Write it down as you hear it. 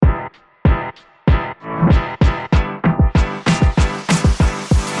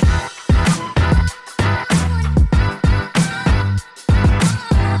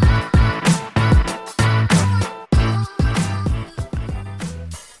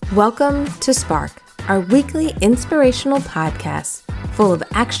Welcome to Spark, our weekly inspirational podcast full of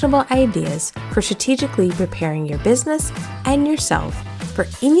actionable ideas for strategically preparing your business and yourself for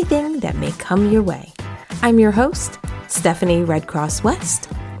anything that may come your way. I'm your host, Stephanie Red Cross West,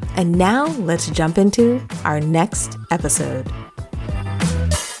 and now let's jump into our next episode.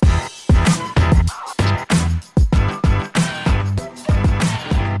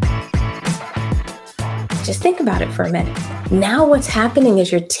 Just think about it for a minute. Now what's happening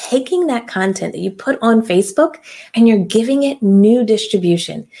is you're taking that content that you put on Facebook and you're giving it new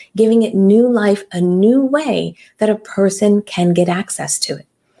distribution, giving it new life, a new way that a person can get access to it.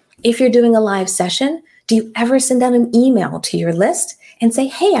 If you're doing a live session, do you ever send out an email to your list and say,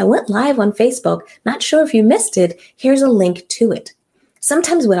 hey, I went live on Facebook. Not sure if you missed it. Here's a link to it.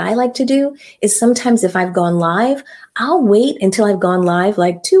 Sometimes what I like to do is sometimes if I've gone live, I'll wait until I've gone live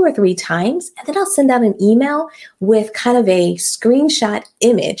like 2 or 3 times, and then I'll send out an email with kind of a screenshot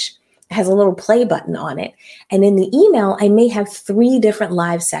image. It has a little play button on it. And in the email, I may have 3 different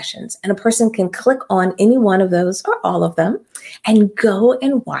live sessions, and a person can click on any one of those or all of them and go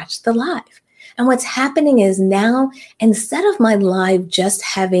and watch the live. And what's happening is now, instead of my live just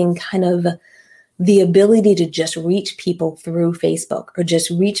having kind of the ability to just reach people through Facebook or just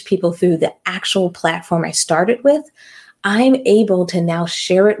reach people through the actual platform I started with, I'm able to now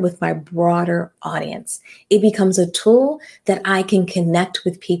share it with my broader audience. It becomes a tool that I can connect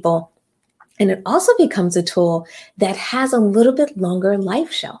with people. And it also becomes a tool that has a little bit longer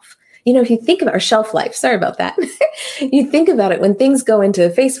life shelf. You know, if you think about our shelf life, sorry about that. You think about it, when things go into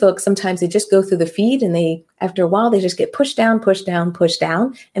Facebook, sometimes they just go through the feed and after a while, they just get pushed down,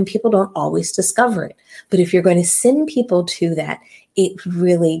 and people don't always discover it. But if you're going to send people to that, it's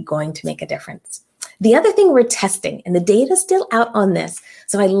really going to make a difference. The other thing we're testing, and the data's still out on this,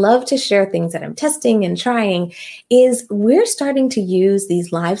 so I love to share things that I'm testing and trying, is we're starting to use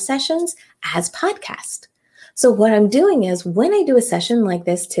these live sessions as podcasts. So what I'm doing is when I do a session like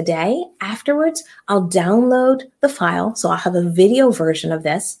this today, afterwards, I'll download the file. So I'll have a video version of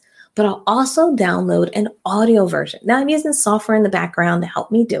this, but I'll also download an audio version. Now I'm using software in the background to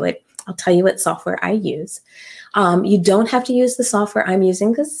help me do it. I'll tell you what software I use. You don't have to use the software I'm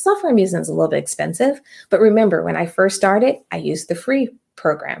using because the software I'm using is a little bit expensive. But remember, when I first started, I used the free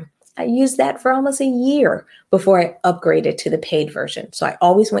program. I used that for almost a year before I upgraded to the paid version. So I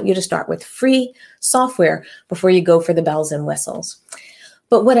always want you to start with free software before you go for the bells and whistles.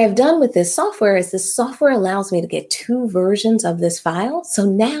 But what I've done with this software is this software allows me to get 2 versions of this file. So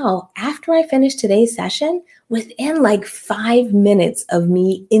now after I finish today's session, within like 5 minutes of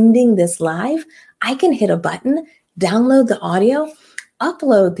me ending this live, I can hit a button, download the audio,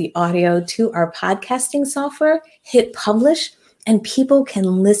 upload the audio to our podcasting software, hit publish, and people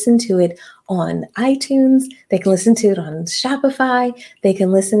can listen to it on iTunes. They can listen to it on Shopify. They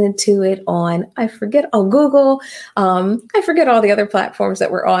can listen to it on, Google. I forget all the other platforms that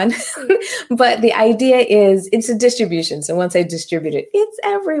we're on. But the idea is it's a distribution. So once I distribute it, it's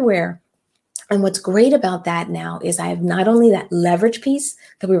everywhere. And what's great about that now is I have not only that leverage piece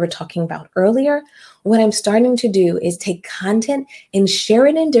that we were talking about earlier. What I'm starting to do is take content and share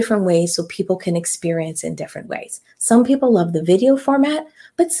it in different ways so people can experience in different ways. Some people love the video format,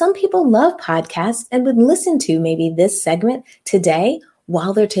 but some people love podcasts and would listen to maybe this segment today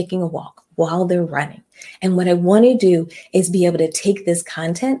while they're taking a walk, while they're running. And what I want to do is be able to take this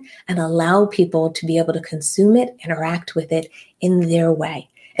content and allow people to be able to consume it, interact with it in their way,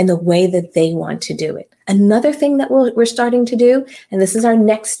 in the way that they want to do it. Another thing that we're starting to do, and this is our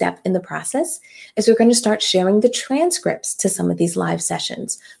next step in the process, is we're going to start sharing the transcripts to some of these live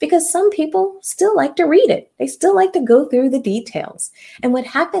sessions because some people still like to read it. They still like to go through the details. And what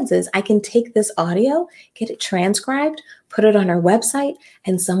happens is I can take this audio, get it transcribed, put it on our website,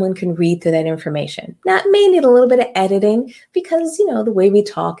 and someone can read through that information. Now, it may need a little bit of editing because, the way we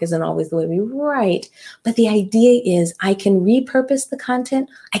talk isn't always the way we write. But the idea is I can repurpose the content.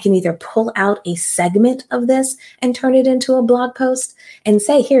 I can either pull out a segment of this and turn it into a blog post and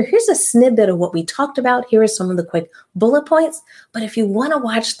say, here's a snippet of what we talked about. Here are some of the quick bullet points. But if you want to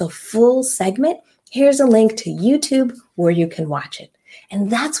watch the full segment, here's a link to YouTube where you can watch it. And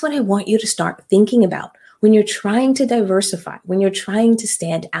that's what I want you to start thinking about. When you're trying to diversify, when you're trying to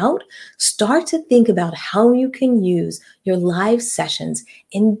stand out, start to think about how you can use your live sessions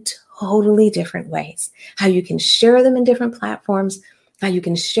in totally different ways, how you can share them in different platforms, how you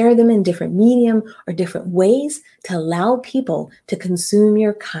can share them in different medium or different ways to allow people to consume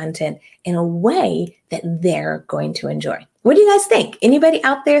your content in a way that they're going to enjoy. What do you guys think? Anybody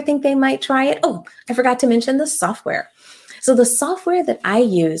out there think they might try it? Oh, I forgot to mention the software. So the software that I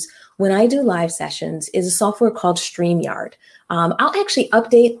use when I do live sessions is a software called StreamYard. I'll actually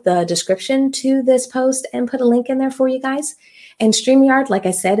update the description to this post and put a link in there for you guys. And StreamYard, like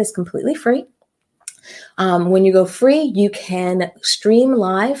I said, is completely free. When you go free, you can stream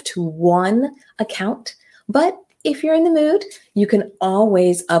live to one account. But if you're in the mood, you can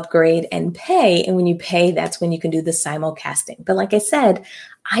always upgrade and pay. And when you pay, that's when you can do the simulcasting. But like I said,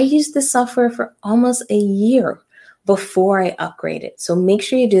 I used this software for almost a year before I upgraded. So make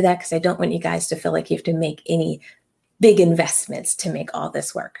sure you do that, because I don't want you guys to feel like you have to make any big investments to make all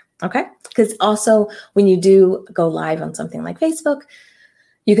this work. Okay? Because also when you do go live on something like Facebook,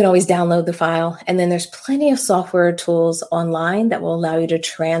 you can always download the file. And then there's plenty of software tools online that will allow you to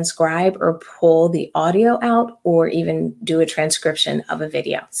transcribe or pull the audio out, or even do a transcription of a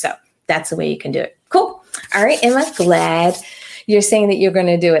video. So that's the way you can do it. Cool. All right, Emma, glad you're saying that you're going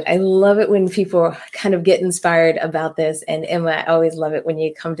to do it. I love it when people kind of get inspired about this. And Emma, I always love it when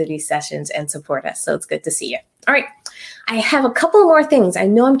you come to these sessions and support us. So it's good to see you. All right. I have a couple more things. I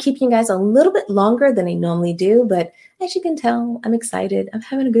know I'm keeping you guys a little bit longer than I normally do, but as you can tell, I'm excited. I'm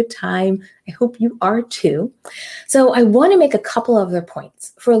having a good time. I hope you are too. So I want to make a couple of other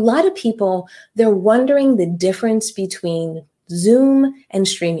points. For a lot of people, they're wondering the difference between Zoom and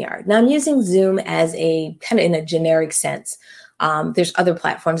StreamYard. Now I'm using Zoom as a kind of in a generic sense. There's other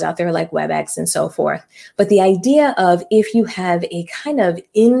platforms out there like WebEx and so forth. But the idea of if you have a kind of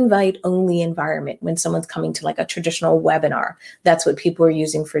invite-only environment when someone's coming to like a traditional webinar, that's what people are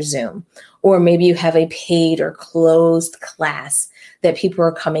using for Zoom. Or maybe you have a paid or closed class that people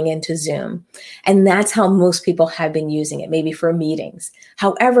are coming into Zoom. And that's how most people have been using it, maybe for meetings.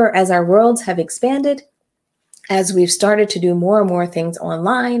 However, as our worlds have expanded, as we've started to do more and more things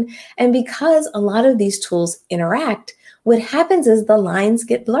online, and because a lot of these tools interact, what happens is the lines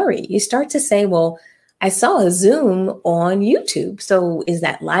get blurry. You start to say, well, I saw a Zoom on YouTube. So is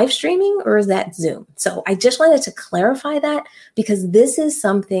that live streaming or is that Zoom? So I just wanted to clarify that, because this is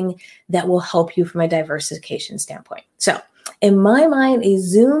something that will help you from a diversification standpoint. So in my mind, a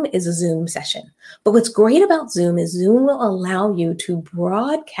Zoom is a Zoom session. But what's great about Zoom is Zoom will allow you to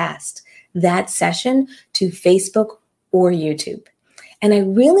broadcast that session to Facebook or YouTube. And I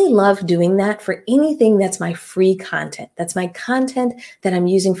really love doing that for anything that's my free content. That's my content that I'm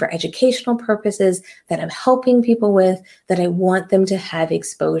using for educational purposes, that I'm helping people with, that I want them to have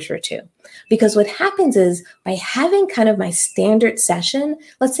exposure to. Because what happens is by having kind of my standard session,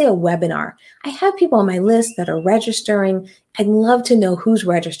 let's say a webinar, I have people on my list that are registering. I'd love to know who's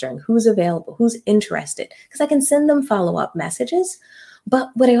registering, who's available, who's interested, because I can send them follow-up messages.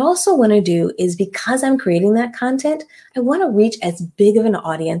 But what I also want to do is, because I'm creating that content, I want to reach as big of an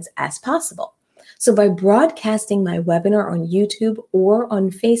audience as possible. So by broadcasting my webinar on YouTube or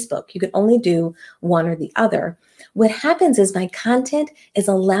on Facebook, you can only do one or the other. What happens is my content is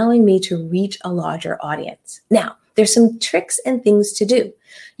allowing me to reach a larger audience. Now, there's some tricks and things to do.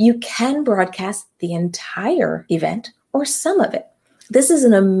 You can broadcast the entire event or some of it. This is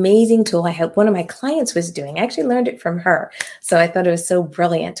an amazing tool. I had one of my clients was doing. I actually learned it from her. So I thought it was so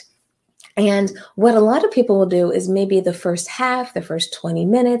brilliant. And what a lot of people will do is maybe the first half, the first 20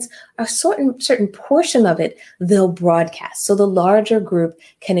 minutes, a certain portion of it, they'll broadcast. So the larger group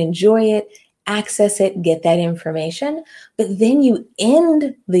can enjoy it, access it, get that information. But then you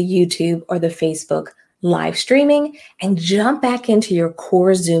end the YouTube or the Facebook live streaming and jump back into your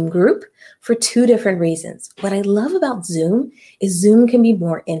core Zoom group for two different reasons. What I love about Zoom is Zoom can be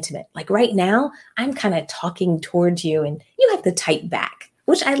more intimate. Like right now, I'm kind of talking towards you and you have to type back,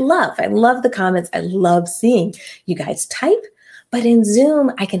 which I love. I love the comments. I love seeing you guys type. But in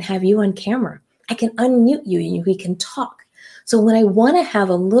Zoom, I can have you on camera. I can unmute you and we can talk. So when I want to have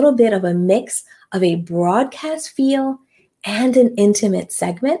a little bit of a mix of a broadcast feel and an intimate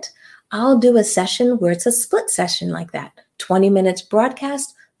segment, I'll do a session where it's a split session like that. 20 minutes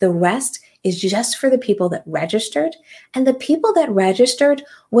broadcast. The rest is just for the people that registered. And the people that registered,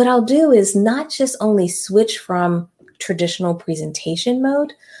 what I'll do is not just only switch from traditional presentation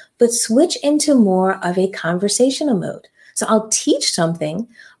mode, but switch into more of a conversational mode. So I'll teach something,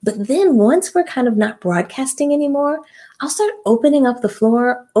 but then once we're kind of not broadcasting anymore, I'll start opening up the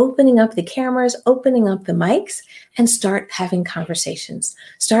floor, opening up the cameras, opening up the mics, and start having conversations.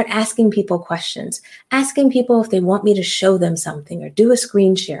 Start asking people questions, asking people if they want me to show them something or do a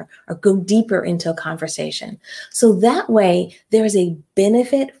screen share or go deeper into a conversation. So that way, there is a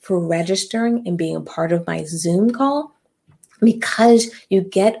benefit for registering and being a part of my Zoom call, because you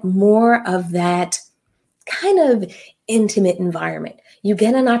get more of that kind of intimate environment. You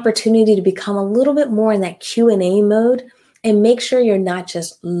get an opportunity to become a little bit more in that Q&A mode And make sure you're not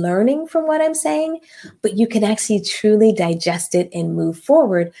just learning from what I'm saying, but you can actually truly digest it and move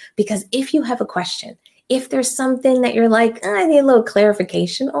forward. Because if you have a question, if there's something that you're like, I need a little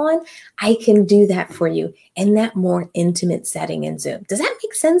clarification on, I can do that for you in that more intimate setting in Zoom. Does that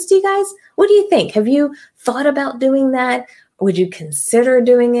make sense to you guys? What do you think? Have you thought about doing that? Would you consider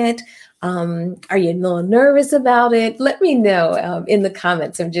doing it? Are you a little nervous about it? Let me know in the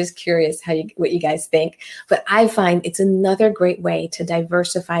comments. I'm just curious what you guys think. But I find it's another great way to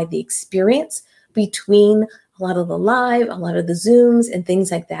diversify the experience between a lot of the live, a lot of the Zooms and things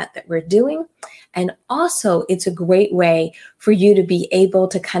like that we're doing. And also, it's a great way for you to be able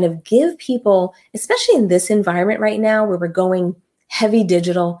to kind of give people, especially in this environment right now where we're going heavy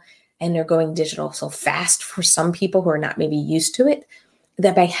digital and they're going digital so fast for some people who are not maybe used to it,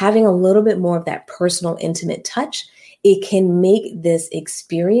 that by having a little bit more of that personal, intimate touch, it can make this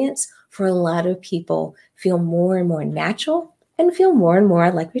experience for a lot of people feel more and more natural and feel more and more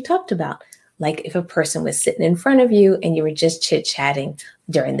like we talked about, like if a person was sitting in front of you and you were just chit-chatting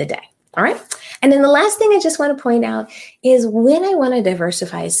during the day. All right. And then the last thing I just want to point out is when I want to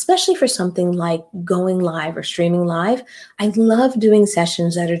diversify, especially for something like going live or streaming live, I love doing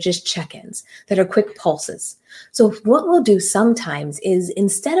sessions that are just check-ins, that are quick pulses. So what we'll do sometimes is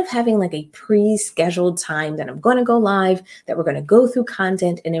instead of having like a pre-scheduled time that I'm going to go live, that we're going to go through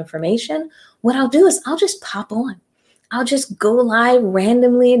content and information, what I'll do is I'll just pop on. I'll just go live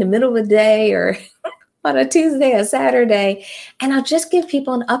randomly in the middle of the day or on a Tuesday, a Saturday, and I'll just give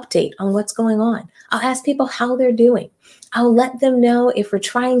people an update on what's going on. I'll ask people how they're doing. I'll let them know if we're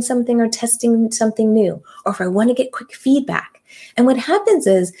trying something or testing something new, or if I want to get quick feedback. And what happens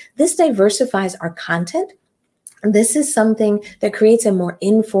is this diversifies our content. This is something that creates a more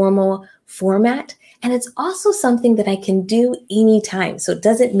informal format. And it's also something that I can do anytime. So it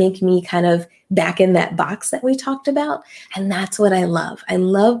doesn't make me kind of back in that box that we talked about. And that's what I love. I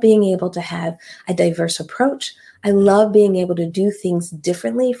love being able to have a diverse approach. I love being able to do things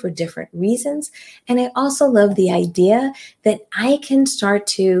differently for different reasons. And I also love the idea that I can start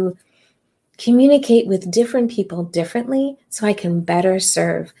to communicate with different people differently so I can better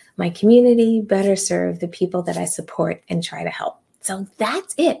serve my community, better serve the people that I support and try to help. So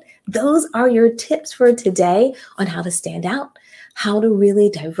that's it. Those are your tips for today on how to stand out, how to really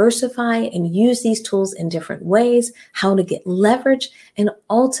diversify and use these tools in different ways, how to get leverage, and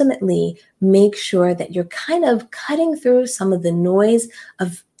ultimately make sure that you're kind of cutting through some of the noise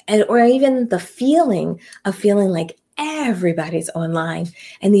of, or even the feeling of feeling like everybody's online.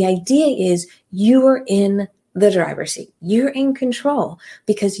 And the idea is you are in the driver's seat. You're in control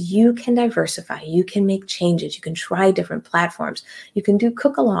because you can diversify. You can make changes. You can try different platforms. You can do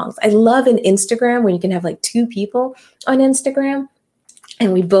cook-alongs. I love in Instagram when you can have like 2 people on Instagram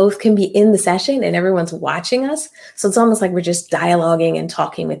and we both can be in the session and everyone's watching us. So it's almost like we're just dialoguing and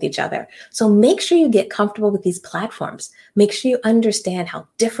talking with each other. So make sure you get comfortable with these platforms. Make sure you understand how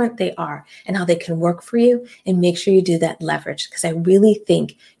different they are and how they can work for you. And make sure you do that leverage because I really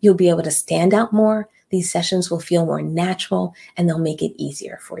think you'll be able to stand out more. These sessions will feel more natural and they'll make it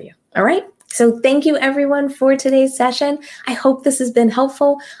easier for you. All right. So thank you everyone for today's session. I hope this has been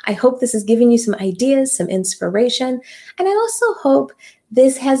helpful. I hope this has given you some ideas, some inspiration. And I also hope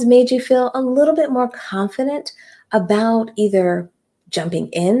this has made you feel a little bit more confident about either jumping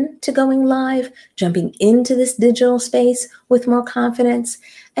into going live, jumping into this digital space with more confidence,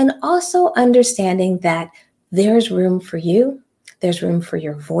 and also understanding that there's room for you. There's room for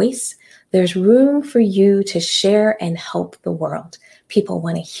your voice. There's room for you to share and help the world. People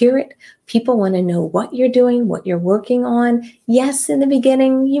want to hear it. People want to know what you're doing, what you're working on. Yes, in the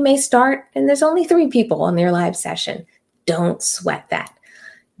beginning, you may start and there's only 3 people on their live session. Don't sweat that.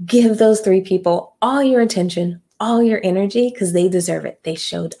 Give those 3 people all your attention, all your energy, because they deserve it. They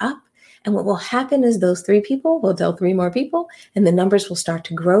showed up. And what will happen is those 3 people will tell 3 more people, and the numbers will start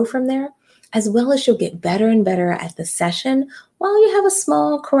to grow from there, as well as you'll get better and better at the session while you have a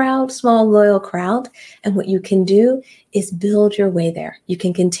small crowd, small loyal crowd. And what you can do is build your way there. You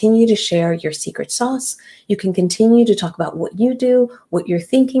can continue to share your secret sauce. You can continue to talk about what you do, what you're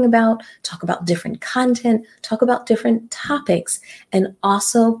thinking about, talk about different content, talk about different topics, and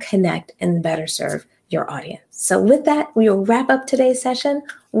also connect and better serve your audience. So with that, we will wrap up today's session.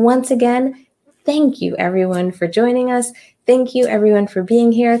 Once again, thank you everyone for joining us. Thank you everyone for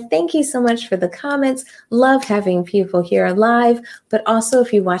being here. Thank you so much for the comments. Love having people here live, but also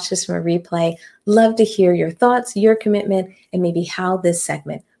if you watch this from a replay, love to hear your thoughts, your commitment, and maybe how this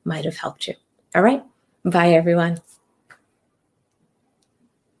segment might have helped you. All right. Bye everyone.